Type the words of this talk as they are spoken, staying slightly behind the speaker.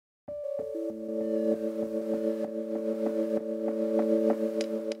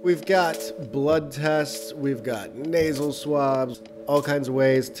We've got blood tests, we've got nasal swabs, all kinds of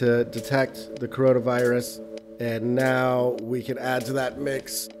ways to detect the coronavirus. And now we can add to that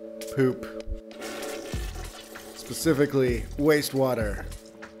mix poop, specifically wastewater.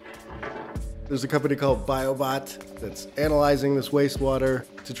 There's a company called BioBot that's analyzing this wastewater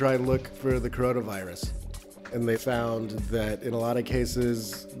to try and look for the coronavirus. And they found that in a lot of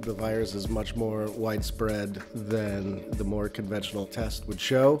cases, the virus is much more widespread than the more conventional test would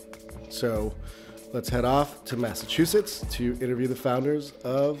show. So let's head off to Massachusetts to interview the founders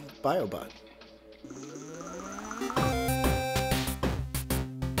of BioBot.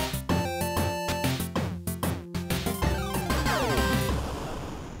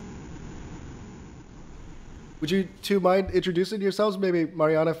 Would you two mind introducing yourselves? Maybe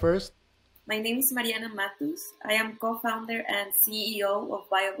Mariana first. My name is Mariana Matus. I am co-founder and CEO of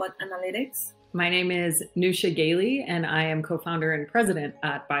BioBot Analytics. My name is Nusha Gailey, and I am co-founder and president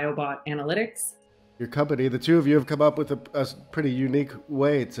at BioBot Analytics. Your company, the two of you have come up with a pretty unique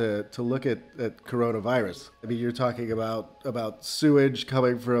way to look at coronavirus. I mean, you're talking about sewage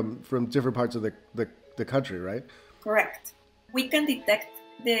coming from different parts of the country, right? Correct. We can detect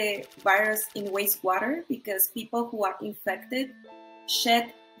the virus in wastewater because people who are infected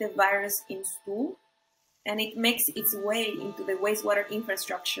shed the virus in stool, and it makes its way into the wastewater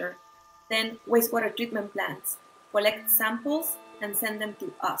infrastructure. Then wastewater treatment plants collect samples and send them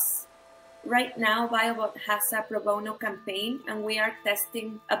to us. Right now, BioBot has a pro bono campaign, and we are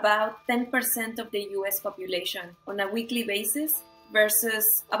testing about 10% of the US population on a weekly basis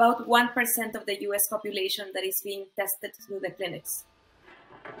versus about 1% of the US population that is being tested through the clinics.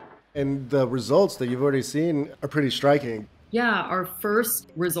 And the results that you've already seen are pretty striking. Yeah, our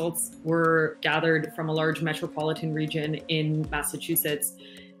first results were gathered from a large metropolitan region in Massachusetts.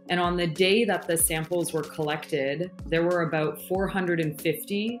 And on the day that the samples were collected, there were about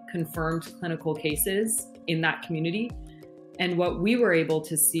 450 confirmed clinical cases in that community. And what we were able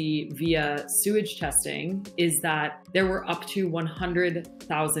to see via sewage testing is that there were up to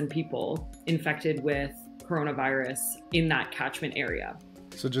 100,000 people infected with coronavirus in that catchment area.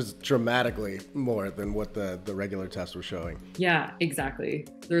 So just dramatically more than what the regular tests were showing. Yeah, exactly.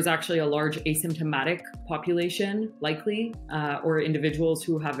 There's actually a large asymptomatic population, likely, or individuals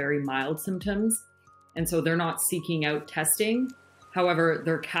who have very mild symptoms. And so they're not seeking out testing. However,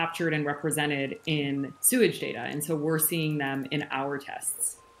 they're captured and represented in sewage data. And so we're seeing them in our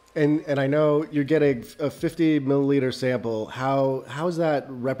tests. And I know you're getting a 50 milliliter sample. How is that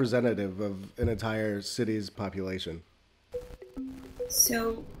representative of an entire city's population?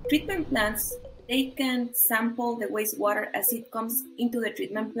 So treatment plants, they can sample the wastewater as it comes into the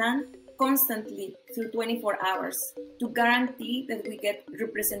treatment plant constantly through 24 hours to guarantee that we get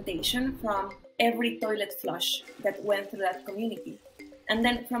representation from every toilet flush that went through that community. And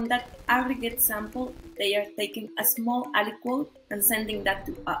then from that aggregate sample, they are taking a small aliquot and sending that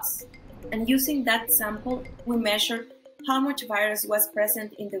to us. And using that sample, we measured how much virus was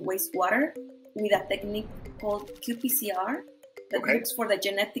present in the wastewater with a technique called qPCR. That looks for the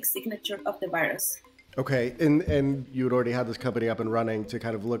genetic signature of the virus. Okay, and you'd already had this company up and running to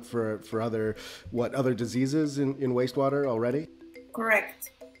kind of look for other diseases in wastewater already?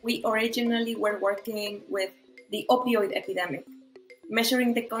 Correct. We originally were working with the opioid epidemic,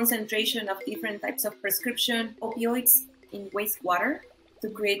 measuring the concentration of different types of prescription opioids in wastewater to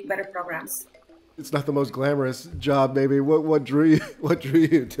create better programs. It's not the most glamorous job, maybe. What drew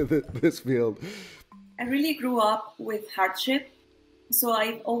you to this field? I really grew up with hardship. So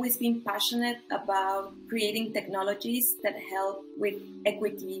I've always been passionate about creating technologies that help with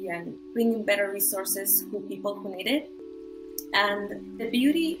equity and bringing better resources to people who need it. And the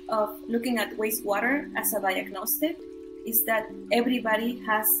beauty of looking at wastewater as a diagnostic is that everybody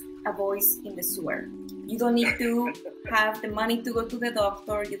has a voice in the sewer. You don't need to have the money to go to the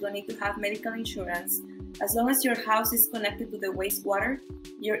doctor. You don't need to have medical insurance. As long as your house is connected to the wastewater,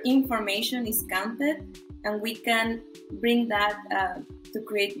 your information is counted, and we can bring that to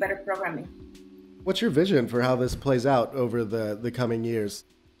create better programming. What's your vision for how this plays out over the coming years?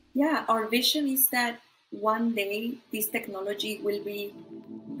 Yeah, our vision is that one day this technology will be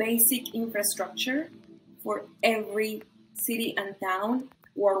basic infrastructure for every city and town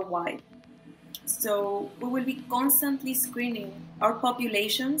worldwide. So we will be constantly screening our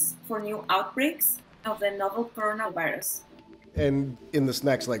populations for new outbreaks of the novel coronavirus. And in this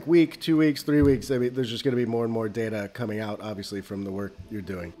next week, 2 weeks, 3 weeks, I mean, there's just going to be more and more data coming out, obviously, from the work you're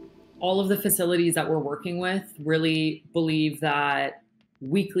doing. All of the facilities that we're working with really believe that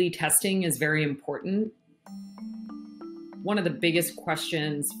weekly testing is very important. one of the biggest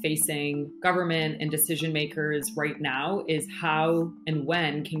questions facing government and decision makers right now is how and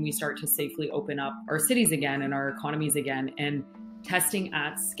when can we start to safely open up our cities again and our economies again? And testing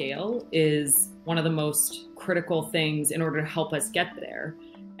at scale is one of the most critical things in order to help us get there.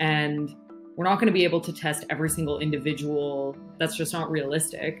 And we're not going to be able to test every single individual. That's just not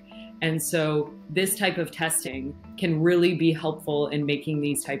realistic. And so this type of testing can really be helpful in making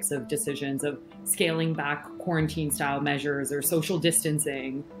these types of decisions of scaling back quarantine style measures or social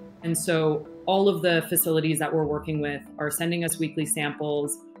distancing. And so all of the facilities that we're working with are sending us weekly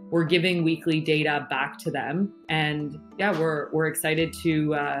samples. We're giving weekly data back to them. And yeah, we're excited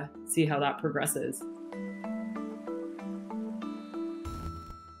to see how that progresses.